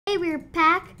We're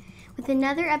back with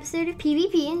another episode of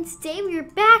PvP, and today we are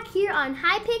back here on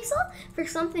Hypixel for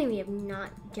something we have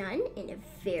not done in a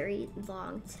very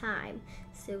long time.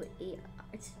 So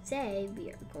today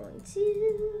we are going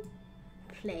to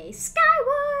play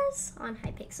Skywars on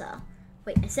Hypixel.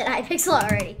 Wait, I said Hypixel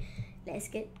already. Let's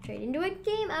get straight into a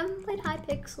game. I haven't played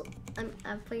Hypixel.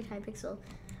 I've played Hypixel.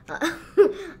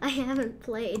 I haven't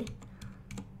played.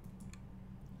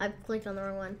 I've clicked on the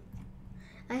wrong one.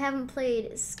 I haven't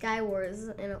played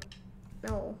Skywars in a...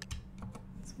 No.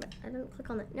 I didn't click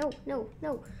on that. No.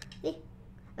 Eh.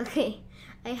 Okay.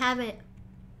 I haven't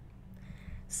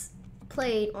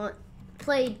played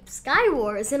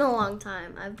Skywars in a long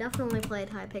time. I've definitely played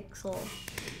Hypixel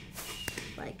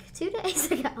like 2 days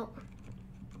ago.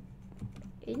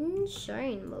 In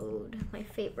Shine mode. My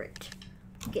favorite.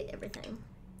 Get everything.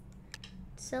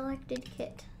 Selected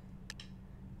kit.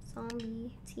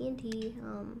 Zombie. TNT.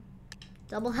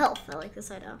 Double health. I like this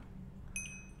idea.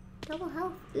 Double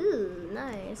health. Ooh,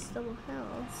 nice. Double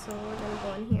health. So we're gonna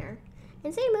go in here.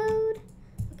 Insane mode.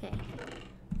 Okay.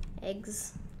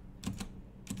 Eggs.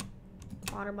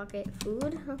 Water bucket.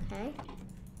 Food. Okay.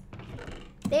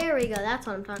 There we go. That's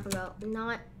what I'm talking about.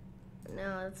 No,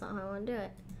 that's not how I want to do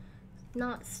it.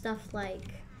 Not stuff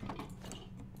like...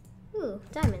 Ooh,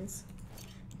 diamonds.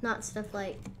 Not stuff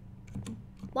like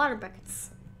water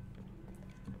buckets.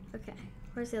 Okay.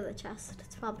 Where's the other chest?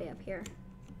 It's probably up here.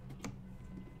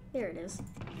 There it is.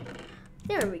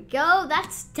 There we go.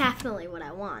 That's definitely what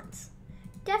I want.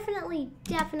 Definitely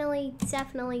what I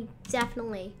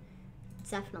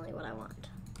want.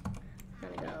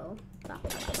 I'm gonna go. I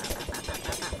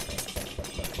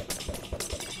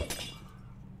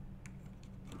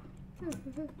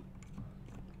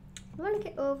want to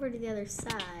get over to the other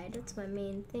side. That's my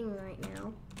main thing right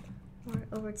now. Or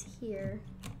over to here.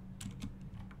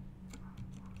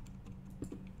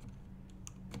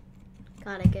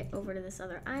 Gotta get over to this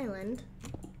other island.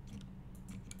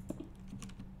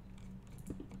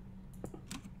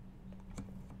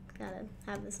 Gotta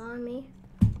have this on me.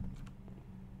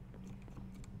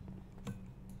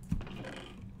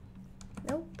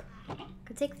 Nope.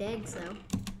 Could take the eggs though.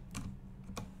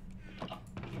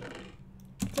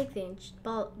 Could take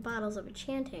the bottles of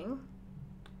enchanting.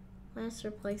 Let's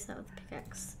replace that with the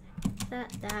pickaxe.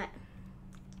 That.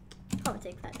 Probably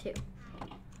take that too.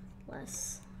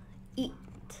 Let's eat.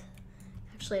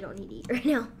 Actually, I don't need to eat right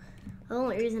now. The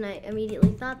only reason I immediately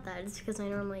thought that is because I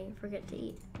normally forget to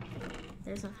eat.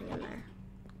 There's nothing in there.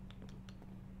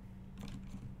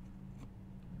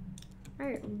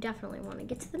 I definitely want to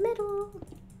get to the middle.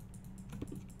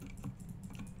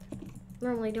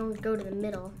 Normally don't go to the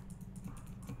middle.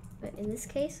 But in this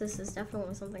case, this is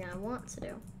definitely something I want to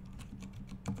do.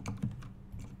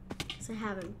 Because I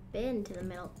haven't been to the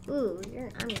middle. Ooh,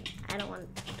 I don't want...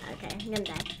 Okay, I'm gonna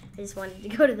die. I just wanted to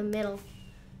go to the middle.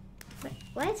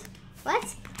 What? Are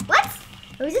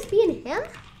we just being him?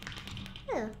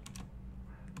 Yeah.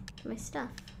 My stuff.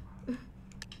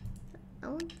 I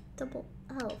want double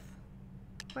health.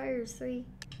 Requires 3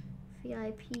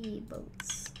 VIP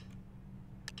boats.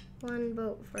 1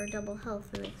 boat for double health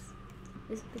in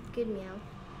this good meow.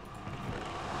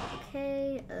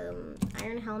 Okay,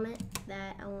 iron helmet.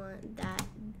 That I want. That.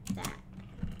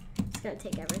 Just gonna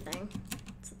take everything.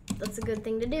 That's a good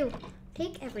thing to do.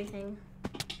 Take everything.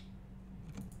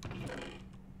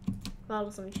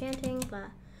 Bottles of enchanting,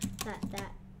 that.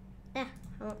 Yeah,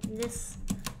 I want this.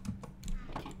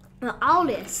 Well, all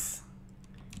this.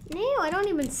 No, I don't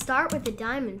even start with a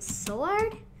diamond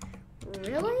sword.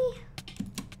 Really?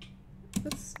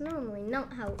 That's normally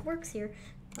not how it works here.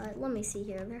 But let me see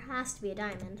here. There has to be a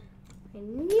diamond. I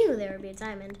knew there would be a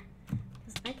diamond.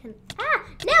 Because I can... Ah!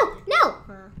 No!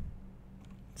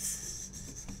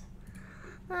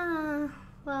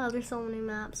 Wow, there's so many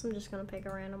maps. I'm just gonna pick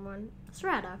a random one.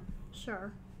 Strata,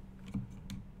 sure.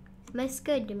 Miss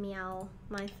Good to meow.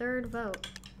 My 3rd vote.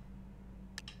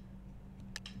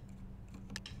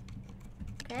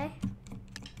 Okay.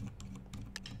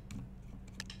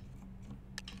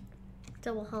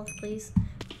 Double health, please.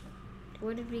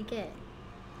 What did we get?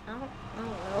 I don't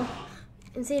know.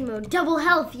 Insane mode. Double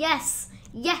health, yes!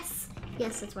 Yes,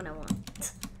 that's what I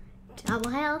want. Double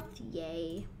health,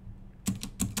 yay.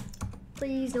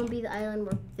 Please don't be the island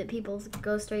that people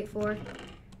go straight for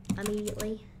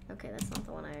immediately. Okay, that's not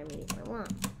the one I immediately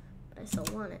want, but I still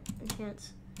want it.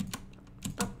 Enchant.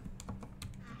 Oh.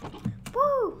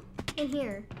 Woo! In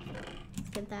here. Let's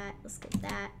get that. Let's get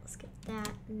that. Let's get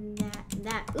that. And that. And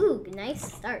that. Ooh,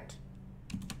 nice start.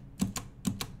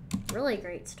 Really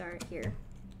great start here.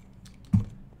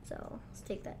 So let's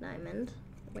take that diamond.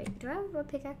 Wait, do I have a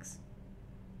pickaxe?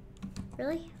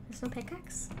 Really? There's no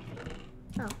pickaxe?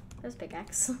 Oh, there's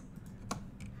pickaxe.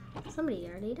 Somebody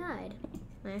already died.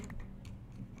 Eh.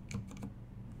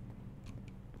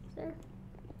 Is there?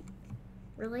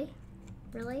 Really?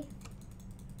 Really?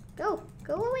 Go!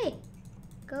 Go away!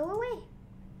 Go away!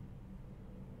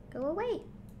 Go away!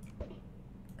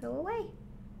 Go away!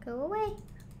 Go away!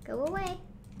 Go away!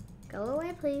 Go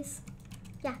away, please.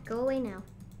 Yeah, go away now.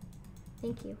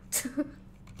 Thank you.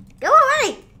 Go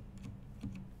away!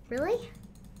 Really?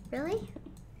 Really?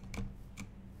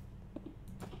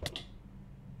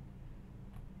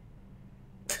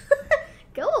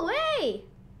 Go away!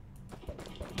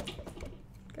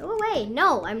 Go away.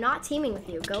 No, I'm not teaming with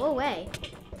you. Go away.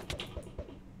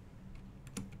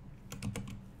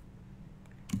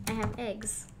 I have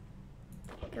eggs.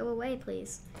 Go away,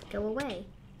 please. Go away.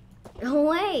 Go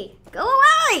away. Go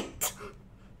away!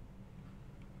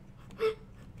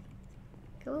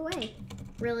 Go away.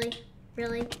 Really?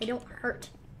 Really? They don't hurt.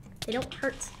 They don't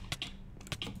hurt.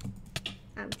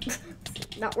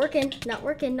 Not working. Not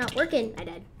working. Not working. I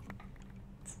died.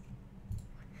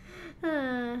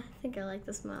 I think I like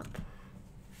this map.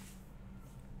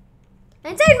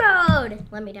 Insane mode!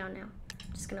 Let me down now.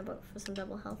 I'm just gonna vote for some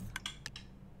double health.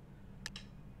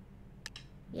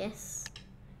 Yes.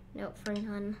 Nope, for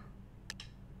none.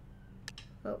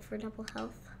 Vote for double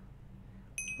health.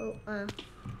 Vote,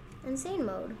 insane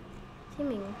mode.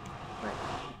 Teaming. What?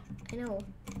 I know.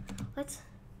 What?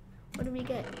 What did we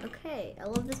get? Okay, I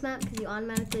love this map because you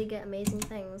automatically get amazing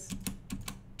things.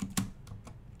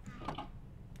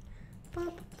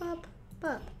 Bop, bop,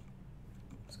 bop.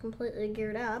 It's completely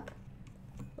geared up.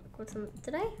 Look, what's in,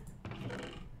 did I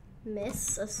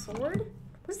miss a sword?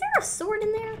 Was there a sword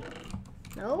in there?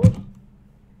 No?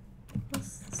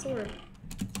 What's the sword?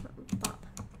 Bop.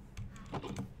 Oh,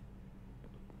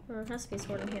 there has to be a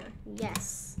sword in here.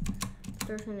 Yes.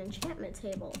 There's an enchantment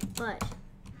table, but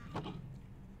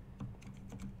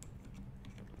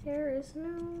there is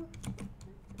no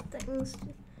things,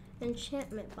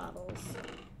 enchantment bottles.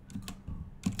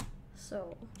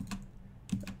 So,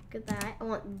 look at that. I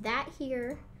want that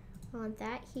here. I want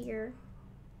that here.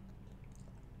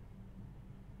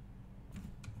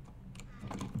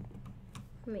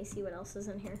 Let me see what else is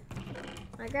in here.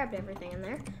 I grabbed everything in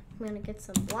there. I'm gonna get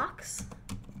some blocks.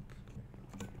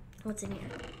 What's in here?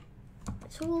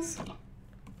 Tools.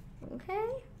 Okay.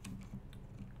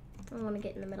 I want to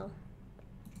get in the middle.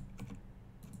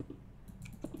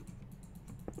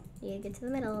 Need to get to the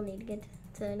middle. Need to get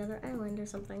to another island or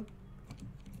something.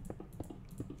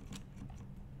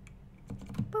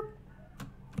 Boop.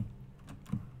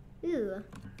 Ooh.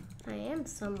 I am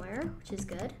somewhere, which is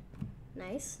good.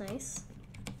 Nice, nice.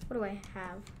 What do I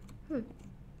have?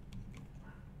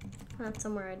 Not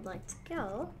somewhere I'd like to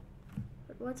go.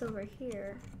 But what's over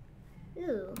here?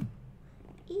 Ooh.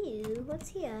 Ew, what's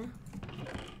here?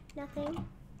 Nothing.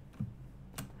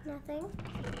 Nothing.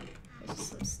 There's just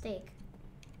some steak.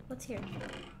 What's here?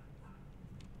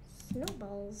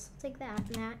 Snowballs. Take that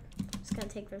and that. Just gotta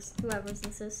take this, whoever's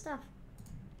this is stuff.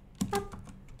 Up.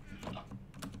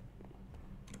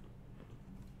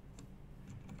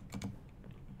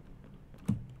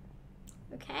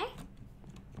 Okay.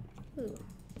 Ooh.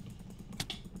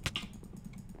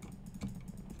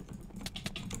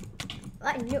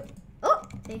 I knew. Oh,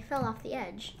 they fell off the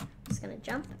edge. Just gonna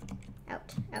jump.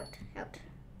 Out, out, out.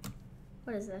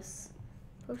 What is this?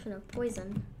 Potion of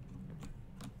poison.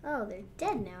 Oh, they're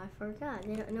dead now. I forgot.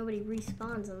 They don't. Nobody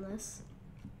respawns on this.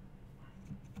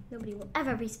 Nobody will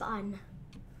ever respawn,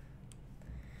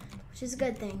 which is a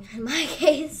good thing in my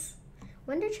case.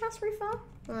 When did chest refill?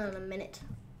 Well, in a minute.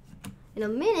 In a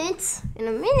minute. In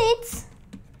a minute.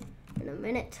 In a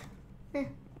minute.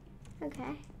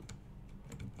 Okay.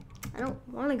 I don't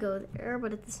want to go there,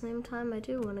 but at the same time, I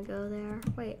do want to go there.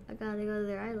 Wait, I gotta go to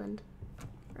their island.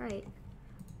 Right.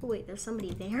 Oh, wait, there's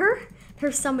somebody there?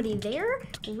 There's somebody there?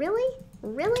 Really?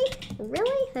 Really?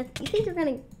 Really? You think you're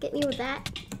gonna get me with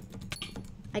that?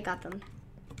 I got them.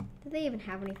 Did they even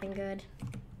have anything good?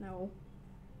 No.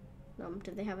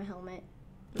 Did they have a helmet?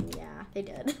 Yeah, they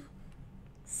did.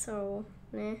 So,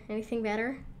 anything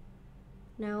better?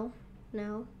 No?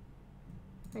 No?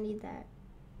 I need that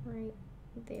right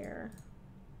there.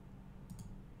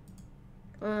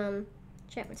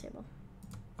 Enchantment table.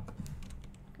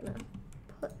 Gonna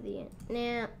put the,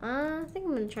 I think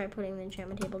I'm gonna try putting the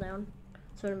enchantment table down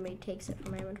so nobody takes it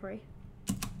from my inventory.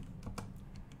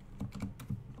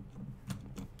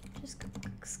 Just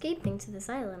escaping to this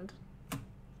island.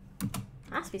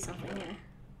 Has to be something here.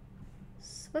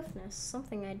 Swiftness,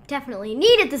 something I definitely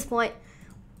need at this point.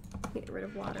 Get rid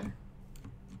of water.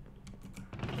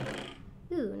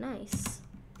 Ooh, nice.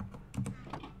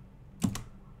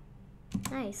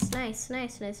 Nice, nice,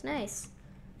 nice, nice, nice.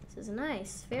 This is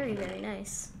nice. Very, very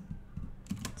nice.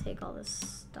 Take all this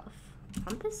stuff.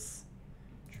 Compass?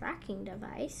 Tracking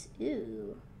device.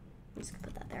 Ooh. I'm just gonna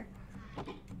put that there.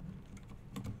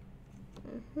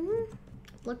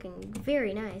 Looking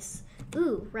very nice.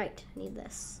 Ooh, right. I need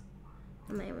this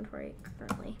in my inventory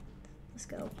currently. Let's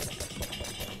go.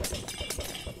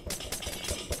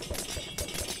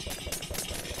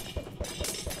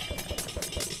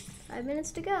 Five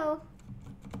minutes to go.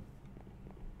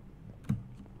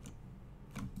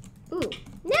 Ooh.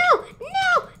 No!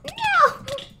 No! No!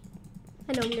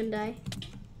 I know I'm gonna die.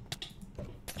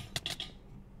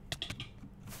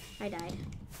 I died.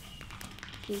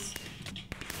 She's...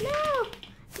 No!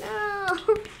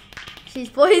 No! She's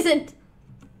poisoned.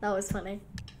 That was funny.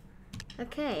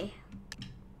 Okay.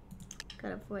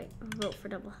 Gotta vote for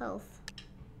double health.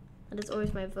 That is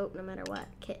always my vote no matter what.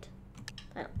 Kit.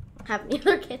 I don't have any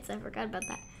other kits. I forgot about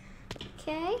that.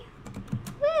 Okay.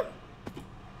 Woo!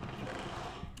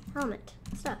 Helmet.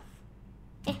 Stuff.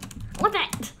 I want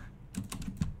that!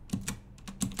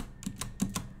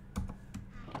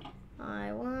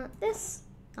 I want this.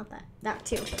 Not that. That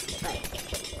too. But.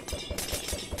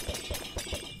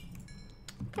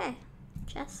 Okay.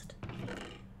 Chest.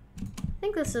 I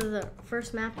think this is the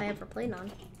first map I ever played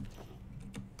on.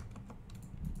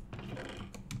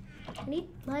 I need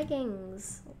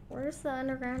leggings. Where's the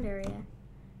underground area?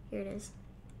 Here it is.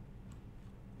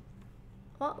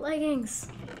 What leggings?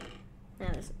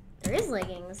 Now there is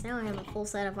leggings. Now I have a full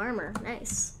set of armor.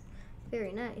 Nice.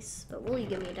 Very nice. But will you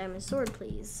give me a diamond sword,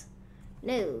 please?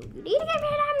 No. You need to give me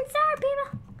a diamond sword,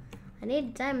 people. I need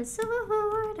a diamond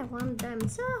sword. I want a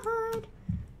diamond sword.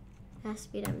 There has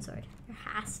to be a diamond sword. There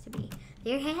has to be.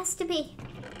 There has to be.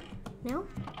 No?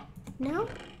 No?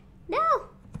 No!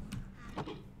 I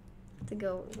have to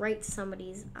go right to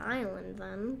somebody's island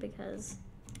then, because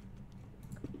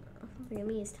something in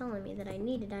me is telling me that I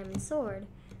need a diamond sword.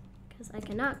 Because I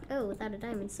cannot go without a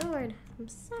diamond sword. I'm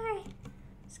sorry.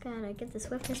 Just gotta get the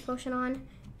swiftness potion on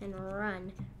and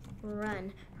run.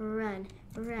 Run. Run.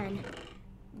 Run.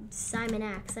 Simon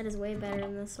Axe. That is way better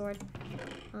than the sword.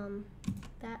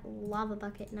 That lava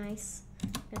bucket, nice.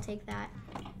 Gonna take that.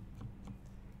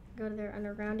 Go to their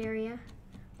underground area.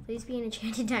 Please be an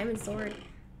enchanted diamond sword.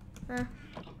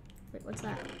 Wait, what's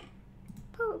that?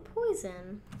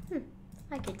 Poison.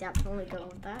 I could definitely go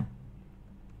with that.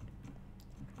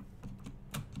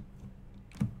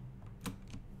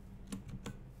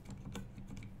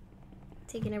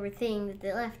 Taking everything that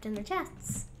they left in their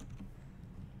chests.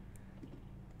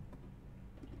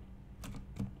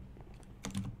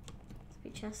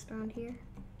 Chest around here.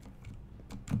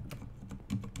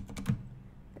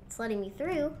 It's letting me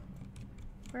through.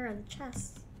 Where are the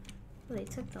chests? Oh, they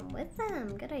took them with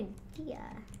them. Good idea.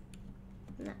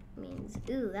 And that means,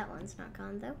 ooh, that one's not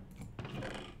gone though.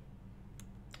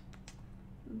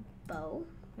 Bow.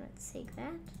 Let's take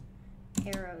that.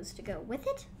 Arrows to go with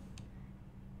it.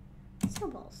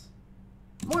 Snowballs.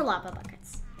 More lava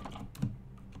buckets.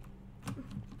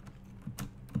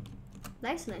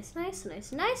 Nice, nice, nice,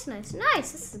 nice, nice, nice,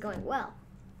 nice. This is going well.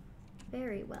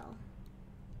 Very well.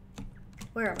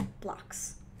 Where are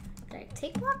blocks? Did I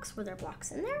take blocks? Were there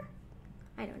blocks in there?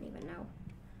 I don't even know.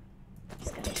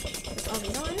 Just gotta put all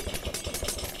these on.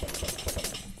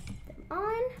 Them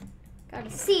on.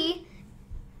 Gotta see.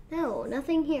 No,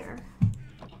 nothing here.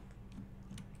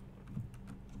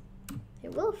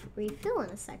 It will refill in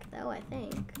a sec though, I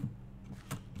think.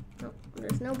 Nope,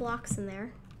 there's no blocks in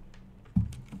there.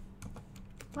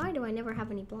 Why do I never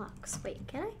have any blocks? Wait,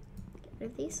 can I get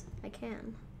rid of these? I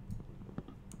can.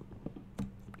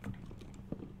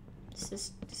 It's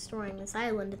just destroying this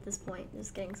island at this point.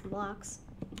 Just getting some blocks.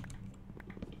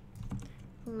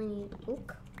 Only need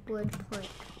oak, wood, plank.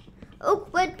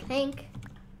 Oak, wood, plank.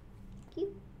 Thank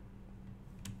you.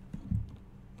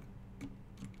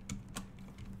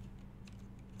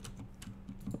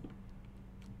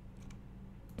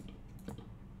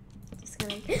 Just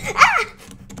gonna... Ah!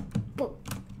 Whoa.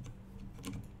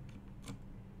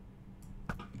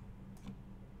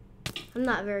 I'm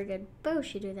not a very good bow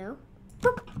shooter though.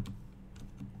 Boop.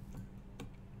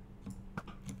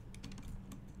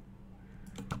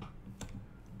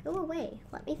 Go away.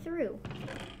 Let me through.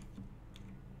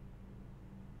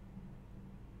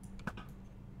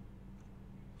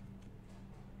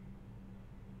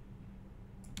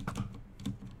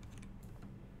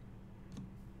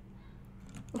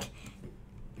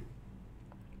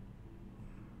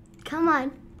 Come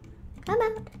on. Come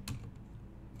out.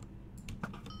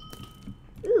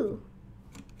 Ooh.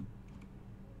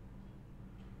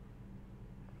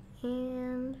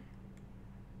 And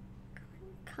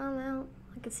come out.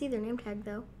 I can see their name tag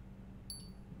though.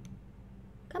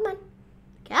 Come on.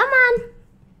 Come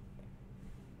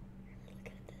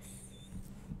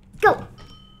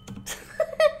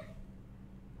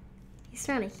He's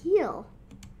trying to heal.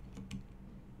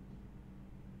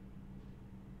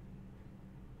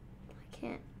 I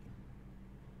can't.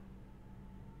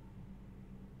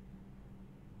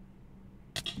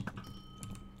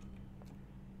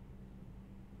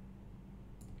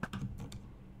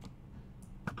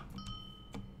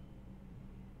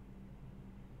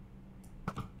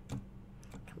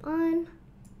 Come on.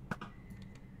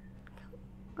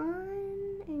 Come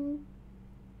on and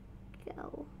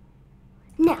go.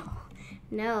 No.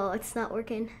 No, it's not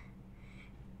working.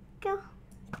 Go.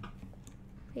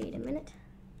 Wait a minute.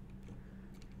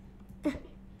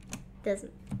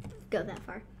 Doesn't go that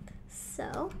far.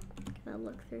 So, I'm gonna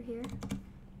look through here.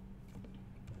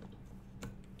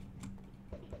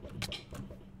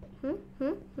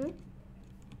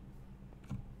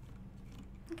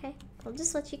 Okay, I'll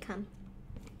just let you come.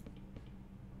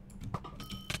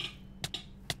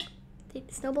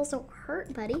 Snowballs don't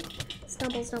hurt, buddy.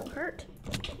 Snowballs don't hurt.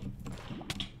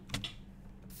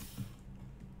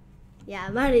 Yeah, I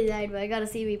might have died, but I gotta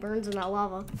see if he burns in that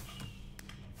lava.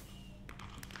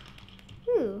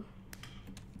 Ooh.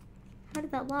 How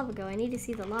did that lava go? I need to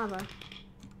see the lava.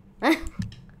 I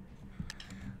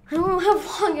don't know how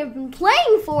long I've been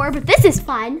playing for, but this is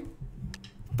fun.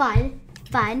 Fun,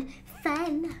 fun,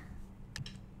 fun.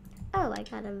 Oh, I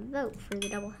got a vote for the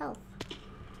double health.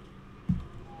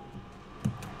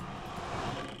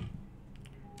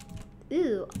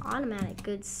 Ooh, automatic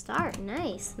good start.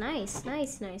 Nice, nice,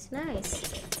 nice, nice, nice.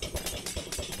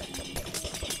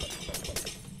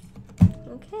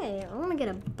 Okay, I want to get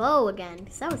a bow again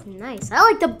because that was nice. I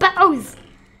like the bows.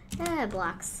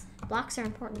 Blocks. Blocks are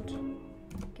important.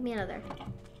 Give me another.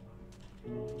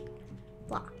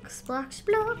 Blocks, blocks,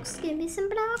 blocks. Give me some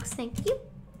blocks. Thank you.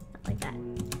 Not like that.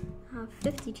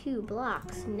 52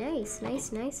 blocks. Nice,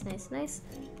 nice, nice, nice, nice.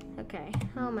 Okay,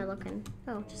 how am I looking?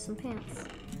 Oh, just some pants.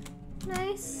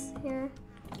 Nice. Here.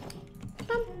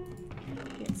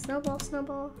 Get snowball,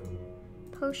 snowball.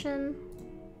 Potion.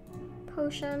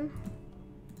 Potion.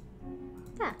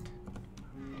 That.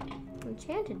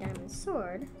 Enchanted diamond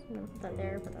sword. So I'm gonna put that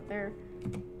there, put that there.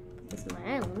 Put this in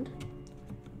my island.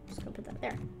 Just gonna put that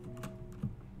there.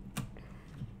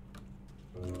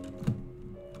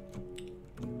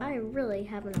 I really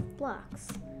have enough blocks.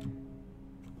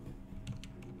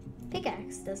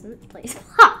 Pickaxe doesn't place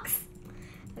blocks.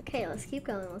 Okay, let's keep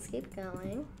going, let's keep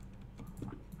going.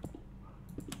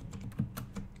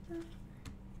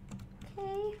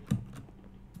 Okay.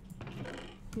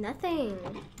 Nothing.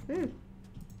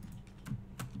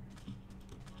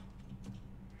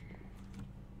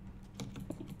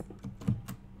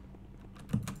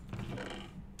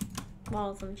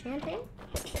 Walls enchanting.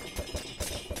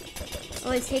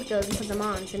 Always take those and put them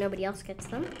on so nobody else gets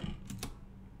them.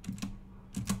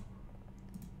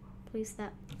 Place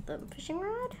that the fishing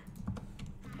rod.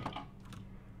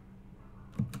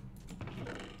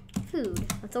 Food.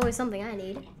 That's always something I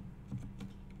need.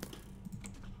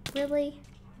 Really?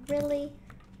 Really?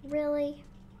 Really?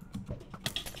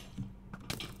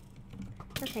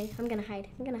 Okay, I'm gonna hide.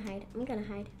 I'm gonna hide. I'm gonna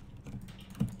hide.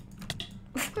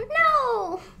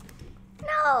 No!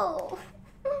 No!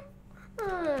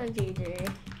 Oh, GG.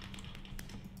 I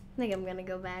think I'm gonna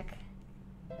go back.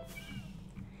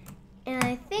 And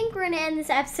I think we're gonna end this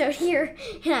episode here.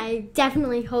 And I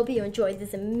definitely hope you enjoyed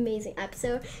this amazing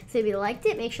episode. So if you liked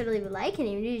it, make sure to leave a like. And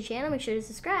if you're new to the channel, make sure to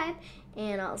subscribe.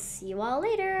 And I'll see you all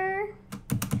later.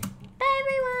 Bye,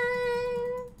 everyone!